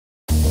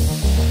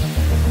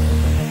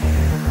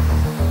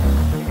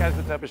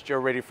what's up? It's Joe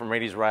Raiti from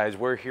Raiti's Rides.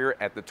 We're here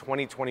at the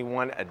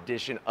 2021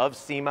 edition of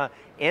SEMA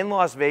in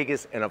Las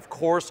Vegas, and of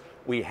course,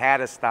 we had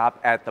to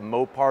stop at the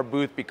Mopar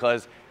booth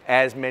because,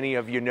 as many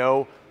of you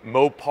know,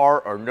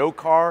 Mopar or no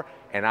car,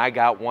 and I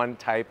got one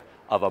type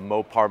of a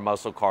Mopar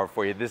muscle car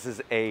for you. This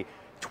is a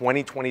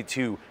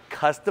 2022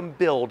 custom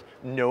build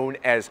known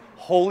as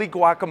Holy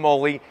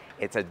Guacamole.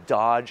 It's a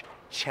Dodge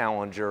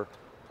Challenger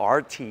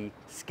RT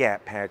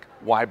Scat Pack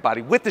wide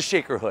body with the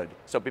shaker hood.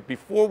 So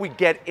before we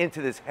get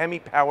into this Hemi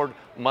powered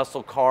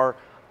muscle car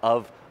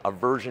of a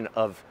version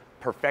of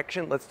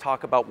perfection, let's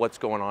talk about what's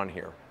going on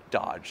here.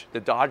 Dodge. The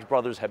Dodge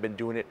brothers have been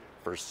doing it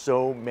for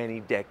so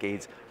many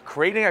decades,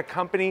 creating a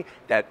company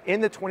that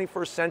in the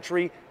 21st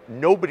century,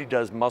 nobody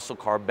does muscle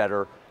car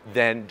better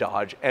than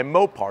Dodge and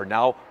Mopar.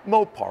 Now,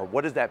 Mopar,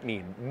 what does that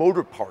mean?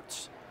 Motor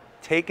parts.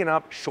 Taken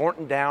up,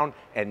 shortened down,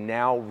 and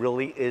now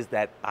really is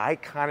that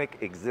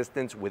iconic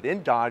existence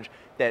within Dodge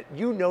that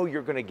you know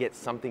you're gonna get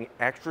something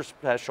extra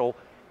special,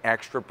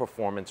 extra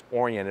performance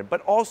oriented, but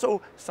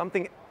also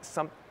something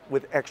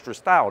with extra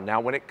style.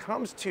 Now, when it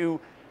comes to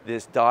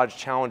this Dodge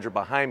Challenger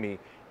behind me,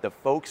 the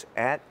folks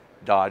at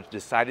Dodge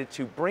decided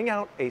to bring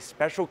out a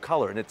special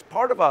color, and it's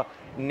part of a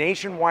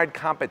nationwide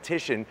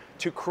competition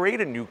to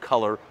create a new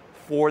color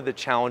for the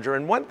Challenger.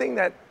 And one thing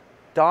that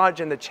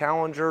Dodge and the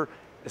Challenger,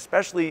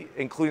 especially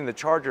including the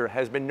Charger,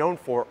 has been known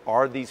for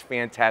are these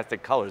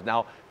fantastic colors.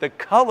 Now, the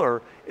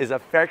color is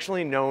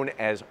affectionately known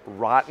as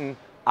rotten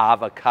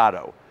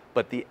avocado,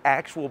 but the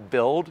actual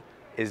build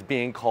is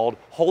being called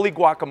Holy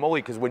Guacamole,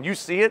 because when you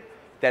see it,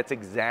 that's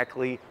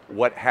exactly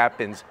what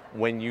happens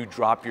when you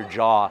drop your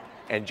jaw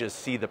and just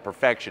see the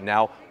perfection.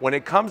 Now, when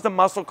it comes to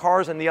muscle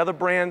cars and the other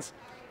brands,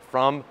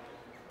 from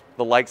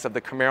the likes of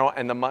the Camaro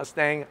and the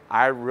Mustang,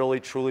 I really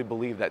truly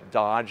believe that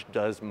Dodge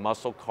does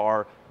muscle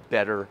car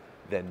better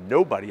than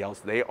nobody else.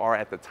 They are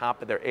at the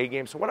top of their A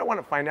game. So what I want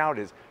to find out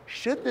is,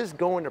 should this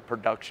go into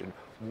production?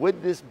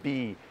 Would this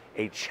be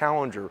a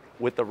Challenger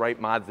with the right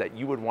mods that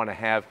you would want to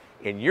have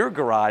in your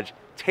garage,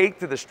 take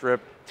to the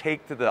strip,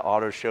 take to the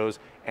auto shows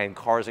and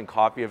cars and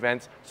coffee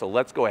events? So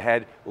let's go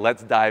ahead,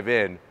 let's dive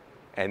in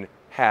and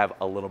have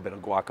a little bit of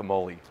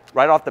guacamole.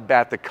 Right off the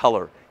bat, the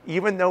color.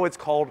 Even though it's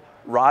called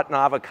rotten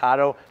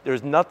avocado,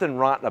 there's nothing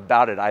rotten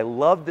about it. I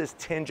love this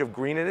tinge of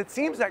green, and it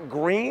seems that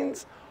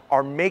greens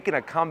are making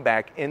a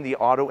comeback in the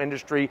auto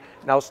industry.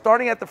 Now,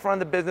 starting at the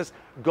front of the business,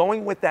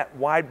 going with that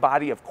wide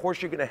body, of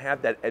course, you're gonna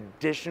have that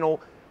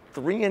additional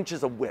 3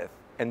 inches of width,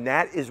 and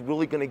that is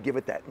really gonna give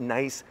it that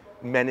nice,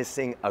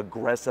 menacing,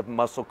 aggressive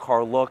muscle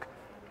car look.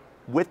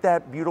 With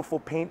that beautiful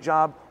paint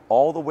job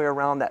all the way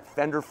around that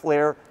fender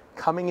flare,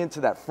 coming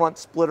into that front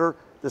splitter.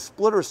 The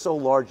splitter is so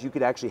large, you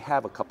could actually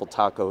have a couple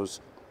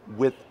tacos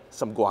with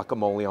some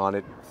guacamole on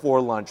it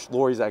for lunch.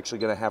 Lori's actually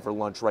gonna have her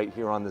lunch right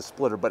here on this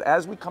splitter. But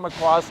as we come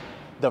across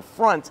the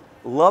front,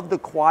 love the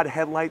quad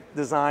headlight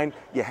design.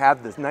 You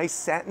have this nice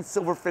satin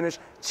silver finish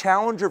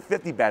Challenger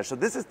 50 badge. So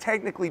this is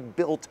technically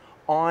built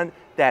on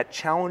that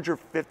Challenger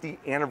 50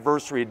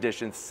 anniversary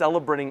edition,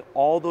 celebrating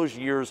all those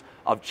years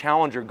of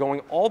Challenger,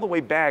 going all the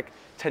way back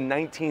to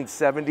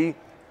 1970.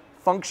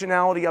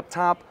 Functionality up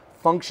top,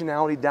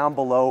 functionality down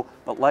below.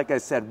 But like I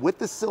said, with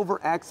the silver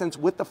accents,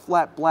 with the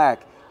flat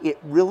black, it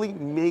really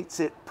mates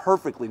it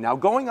perfectly. Now,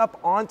 going up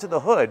onto the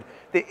hood,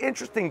 the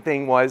interesting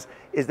thing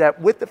is that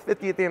with the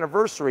 50th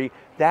anniversary,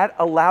 that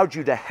allowed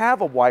you to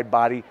have a wide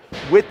body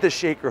with the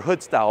shaker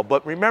hood style.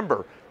 But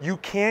remember, you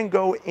can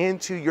go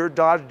into your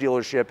Dodge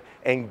dealership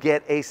and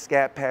get a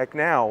Scat Pack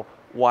now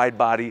wide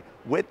body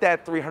with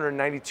that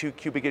 392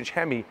 cubic inch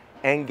Hemi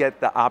and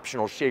get the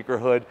optional shaker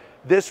hood.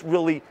 This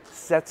really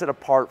sets it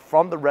apart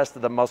from the rest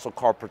of the muscle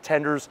car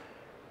pretenders.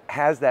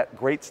 Has that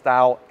great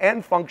style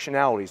and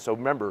functionality. So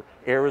remember,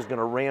 air is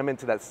gonna ram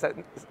into that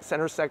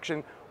center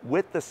section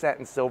with the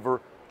satin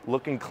silver,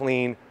 looking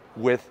clean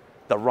with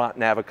the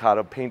rotten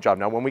avocado paint job.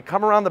 Now, when we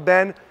come around the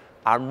bend,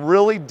 I'm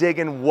really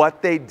digging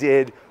what they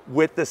did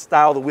with the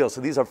style of the wheels.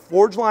 So these are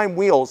Forgeline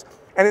wheels,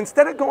 and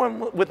instead of going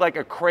with like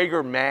a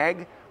Krager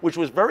mag, which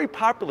was very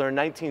popular in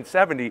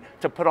 1970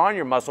 to put on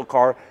your muscle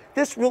car,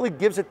 this really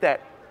gives it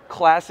that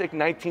classic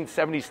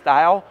 1970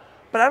 style.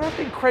 But I don't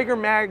think Krager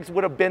mags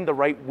would have been the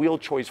right wheel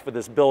choice for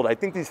this build. I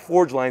think these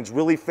Forgelines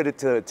really fit it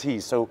to a T.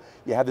 So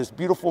you have this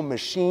beautiful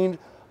machined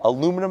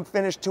aluminum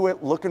finish to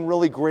it, looking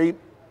really great.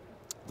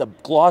 The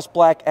gloss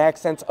black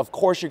accents, of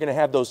course, you're gonna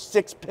have those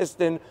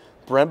 6-piston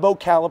Brembo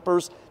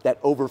calipers, that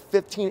over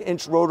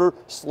 15-inch rotor,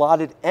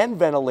 slotted and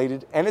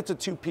ventilated, and it's a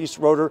 2-piece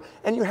rotor,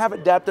 and you have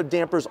adaptive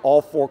dampers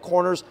all 4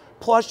 corners,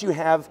 plus you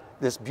have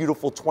this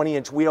beautiful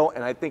 20-inch wheel.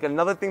 And I think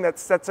another thing that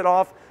sets it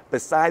off,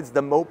 besides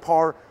the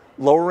Mopar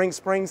lowering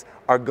springs,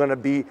 are gonna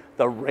be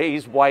the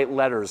raised white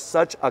letters.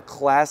 Such a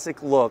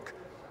classic look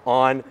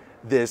on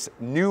this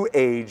new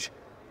age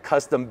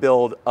custom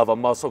build of a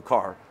muscle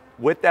car.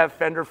 With that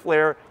fender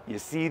flare, you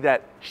see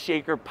that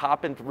shaker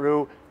popping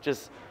through.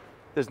 Just,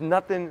 there's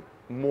nothing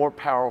more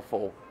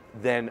powerful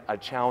than a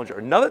Challenger.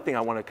 Another thing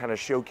I wanna kind of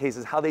showcase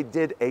is how they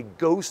did a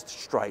ghost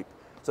stripe.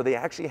 So they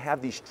actually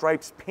have these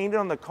stripes painted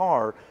on the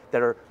car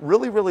that are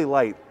really, really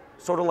light.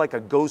 sort of like a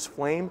ghost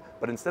flame,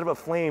 but instead of a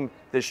flame,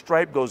 this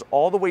stripe goes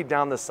all the way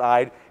down the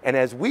side. And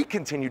as we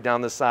continue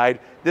down the side,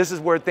 this is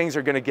where things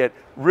are gonna get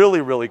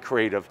really, really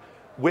creative.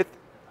 With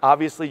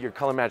obviously your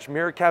color match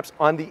mirror caps.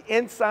 On the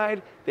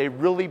inside, they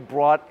really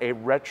brought a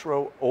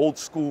retro old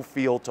school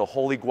feel to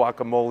Holy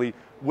Guacamole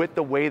with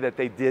the way that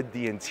they did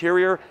the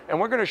interior. And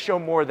we're gonna show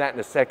more of that in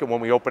a second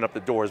when we open up the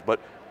doors, but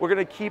we're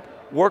gonna keep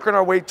working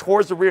our way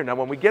towards the rear. Now,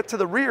 when we get to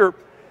the rear,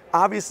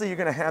 obviously you're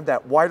gonna have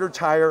that wider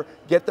tire,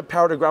 get the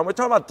power to ground. We're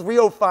talking about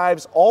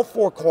 305s, all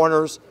four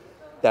corners,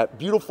 that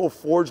beautiful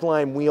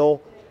Forgeline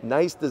wheel,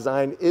 nice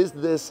design. Is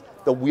this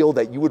the wheel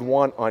that you would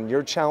want on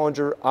your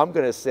Challenger? I'm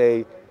gonna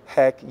say,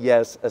 heck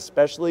yes,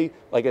 especially,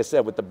 like I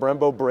said, with the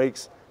Brembo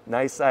brakes,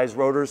 nice size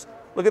rotors.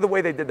 Look at the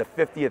way they did the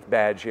 50th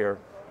badge here.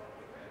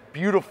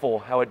 Beautiful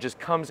how it just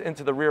comes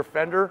into the rear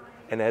fender.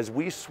 And as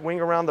we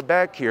swing around the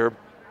back here,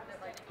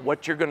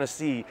 what you're gonna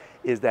see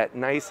is that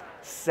nice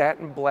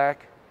satin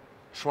black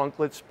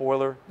trunklet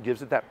spoiler,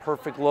 gives it that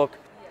perfect look.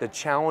 The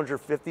Challenger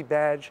 50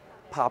 badge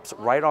pops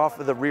right off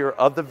of the rear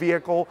of the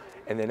vehicle.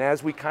 And then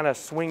as we kind of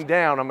swing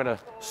down, I'm gonna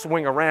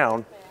swing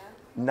around,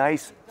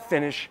 nice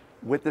finish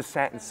with the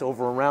satin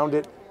silver around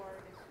it,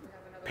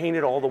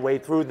 painted all the way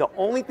through. The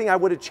only thing I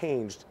would have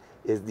changed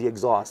is the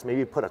exhaust.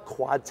 Maybe put a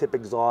quad tip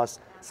exhaust,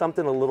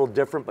 something a little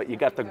different, but you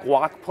got the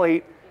guac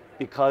plate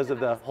because of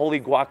the Holy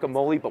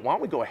Guacamole. But why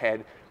don't we go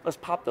ahead, let's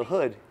pop the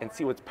hood and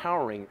see what's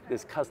powering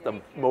this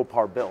custom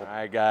Mopar build. All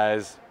right,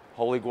 guys.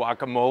 Holy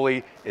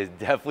Guacamole is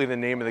definitely the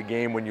name of the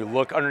game when you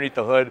look underneath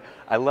the hood.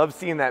 I love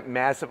seeing that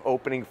massive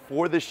opening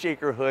for the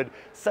shaker hood.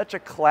 Such a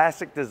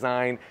classic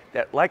design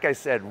that, like I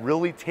said,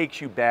 really takes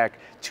you back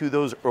to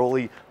those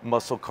early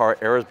muscle car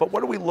eras. But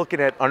what are we looking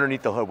at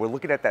underneath the hood? We're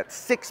looking at that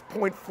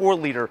 6.4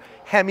 liter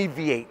Hemi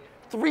V8,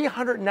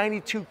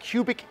 392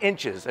 cubic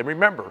inches. And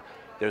remember,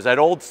 there's that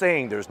old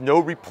saying, there's no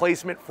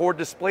replacement for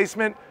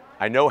displacement.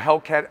 I know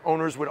Hellcat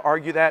owners would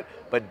argue that,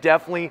 but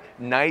definitely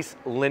nice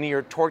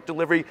linear torque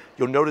delivery.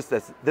 You'll notice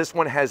that this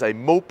one has a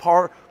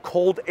Mopar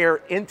cold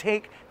air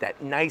intake,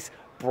 that nice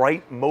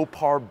bright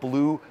Mopar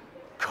blue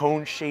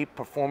cone-shaped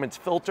performance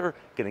filter,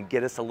 gonna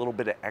get us a little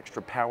bit of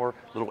extra power,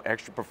 a little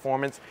extra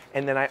performance.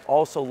 And then I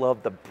also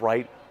love the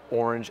bright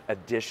orange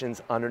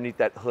additions underneath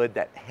that hood,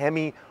 that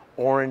Hemi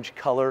orange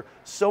color.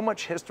 So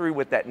much history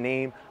with that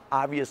name.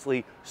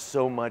 Obviously,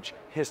 so much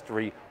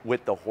history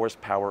with the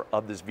horsepower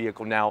of this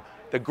vehicle. Now,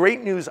 the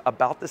great news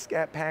about the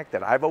Scat Pack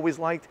that I've always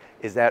liked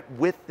is that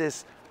with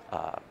this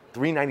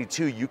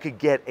 392, you could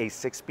get a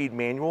 6-speed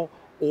manual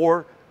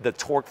or the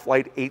Torque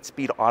Flight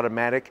 8-speed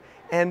automatic.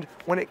 And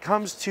when it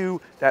comes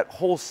to that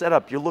whole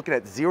setup, you're looking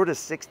at 0 to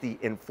 60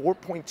 in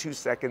 4.2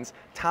 seconds,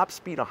 top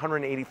speed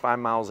 185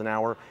 miles an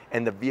hour,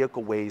 and the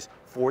vehicle weighs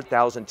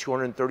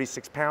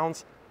 4,236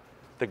 pounds.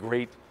 The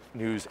great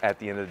news at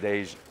the end of the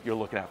day is you're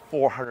looking at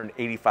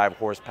 485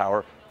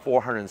 horsepower,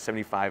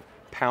 475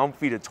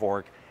 pound-feet of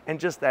torque, and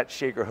just that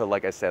shaker hood,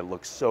 like I said,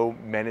 looks so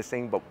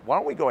menacing. But why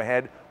don't we go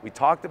ahead? We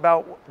talked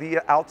about the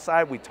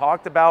outside, we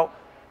talked about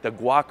the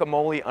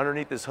guacamole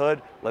underneath this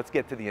hood. Let's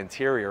get to the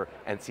interior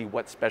and see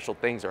what special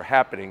things are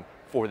happening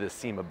for this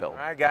SEMA build. All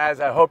right, guys,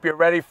 I hope you're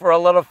ready for a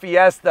little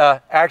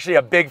fiesta, actually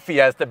a big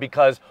fiesta,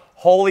 because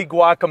Holy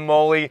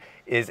Guacamole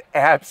is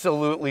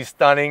absolutely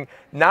stunning,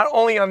 not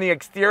only on the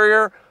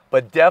exterior,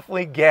 but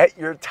definitely get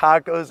your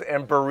tacos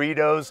and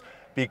burritos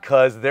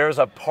because there's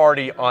a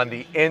party on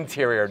the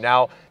interior.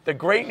 Now, the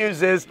great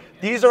news is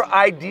these are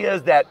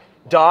ideas that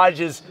Dodge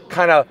is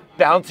kind of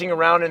bouncing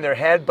around in their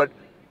head, but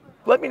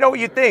let me know what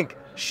you think.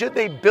 Should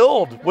they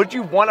build, would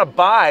you want to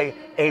buy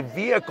a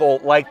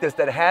vehicle like this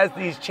that has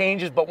these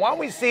changes? But why don't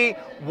we see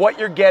what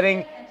you're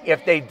getting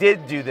if they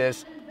did do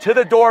this to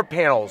the door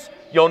panels.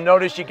 You'll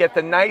notice you get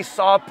the nice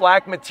soft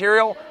black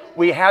material.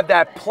 We have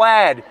that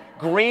plaid,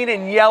 green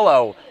and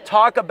yellow.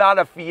 Talk about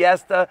a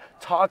fiesta,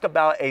 talk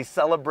about a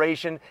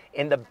celebration.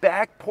 In the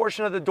back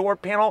portion of the door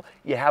panel,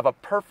 you have a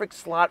perfect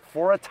slot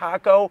for a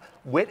taco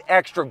with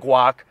extra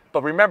guac.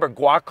 But remember,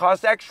 guac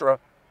costs extra,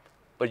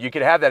 but you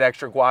could have that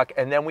extra guac.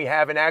 And then we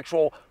have an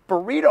actual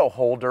burrito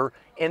holder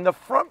in the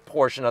front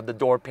portion of the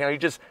door panel. You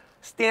just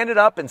stand it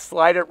up and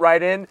slide it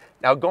right in.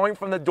 Now going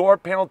from the door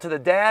panel to the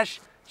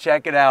dash,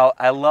 check it out.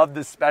 I love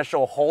this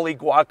special Holy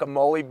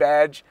Guacamole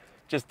badge.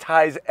 Just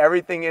ties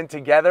everything in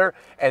together.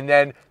 And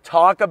then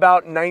talk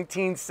about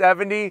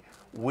 1970,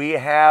 we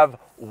have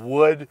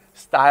wood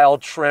style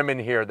trim in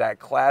here, that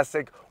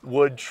classic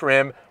wood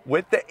trim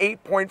with the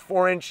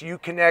 8.4-inch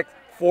Uconnect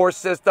 4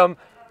 system.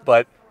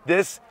 But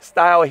this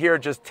style here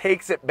just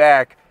takes it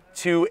back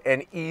to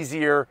an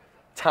easier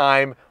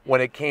time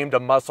when it came to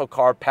muscle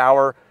car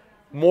power.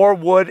 More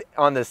wood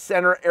on the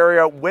center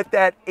area with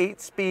that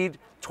 8-speed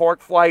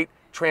Torque Flight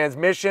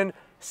transmission,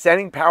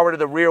 sending power to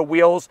the rear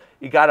wheels.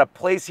 You got a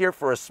place here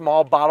for a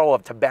small bottle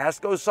of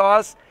Tabasco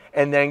sauce.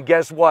 And then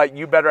guess what?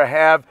 You better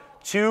have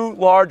 2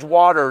 large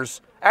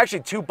waters,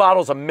 actually 2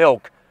 bottles of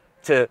milk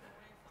to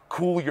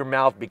cool your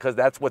mouth, because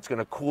that's what's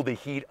gonna cool the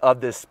heat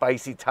of this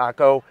spicy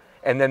taco.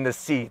 And then the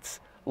seats.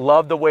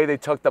 Love the way they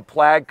took the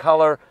plaid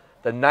color,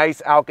 the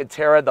nice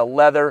Alcantara, the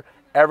leather,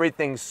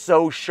 everything's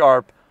so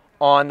sharp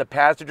on the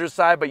passenger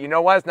side. But you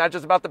know what? It's not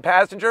just about the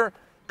passenger.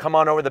 Come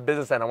on over to the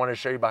business end. I want to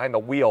show you behind the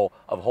wheel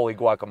of Holy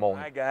Guacamole. All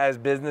right, guys,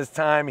 business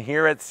time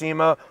here at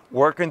SEMA,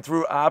 working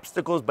through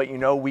obstacles, but you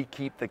know we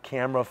keep the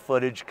camera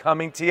footage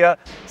coming to you.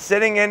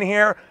 Sitting in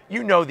here,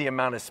 you know the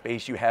amount of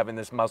space you have in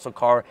this muscle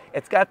car.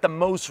 It's got the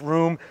most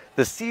room.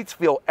 The seats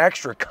feel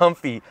extra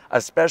comfy,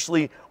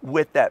 especially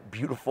with that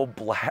beautiful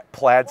black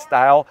plaid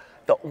style.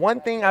 The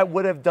one thing I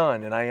would have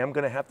done, and I am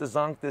going to have to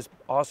zonk this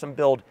awesome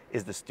build,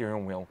 is the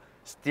steering wheel.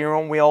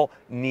 Steering wheel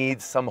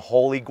needs some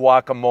Holy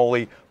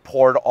Guacamole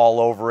poured all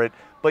over it,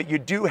 but you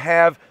do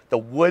have the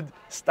wood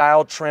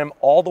style trim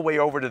all the way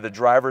over to the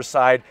driver's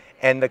side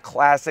and the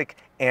classic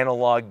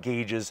analog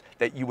gauges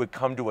that you would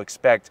come to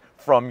expect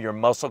from your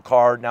muscle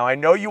car. Now, I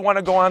know you want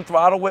to go on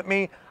throttle with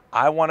me.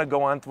 I want to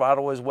go on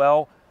throttle as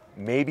well.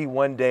 Maybe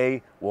one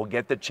day we'll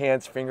get the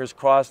chance, fingers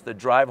crossed, to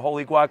drive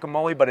Holy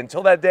Guacamole, but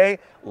until that day,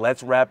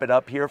 let's wrap it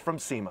up here from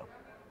SEMA.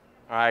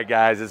 All right,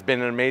 guys, it's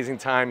been an amazing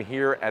time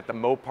here at the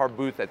Mopar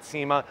booth at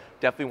SEMA.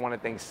 Definitely want to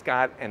thank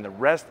Scott and the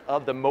rest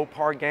of the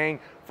Mopar gang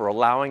for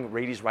allowing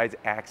Raiti's Rides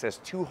access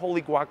to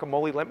Holy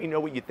Guacamole. Let me know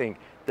what you think.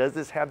 Does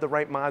this have the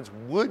right mods?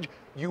 Would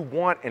you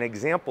want an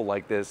example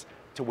like this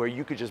to where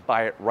you could just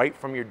buy it right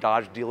from your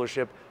Dodge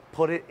dealership?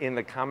 Put it in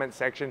the comment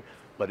section.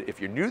 But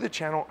if you're new to the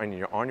channel and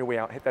you're on your way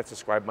out, hit that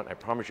subscribe button. I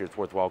promise you it's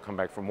worthwhile. Come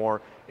back for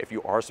more. If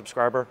you are a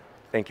subscriber,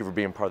 thank you for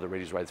being part of the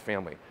Raiti's Rides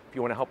family. If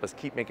you want to help us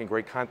keep making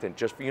great content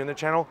just for you in the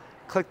channel,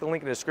 click the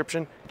link in the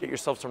description. Get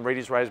yourself some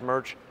Raiti's Rides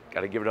merch.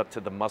 Got to give it up to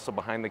the muscle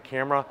behind the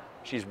camera.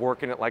 She's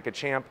working it like a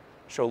champ.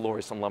 Show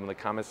Lori some love in the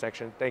comment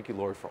section. Thank you,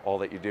 Lori, for all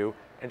that you do.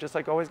 And just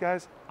like always,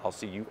 guys, I'll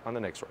see you on the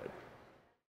next ride.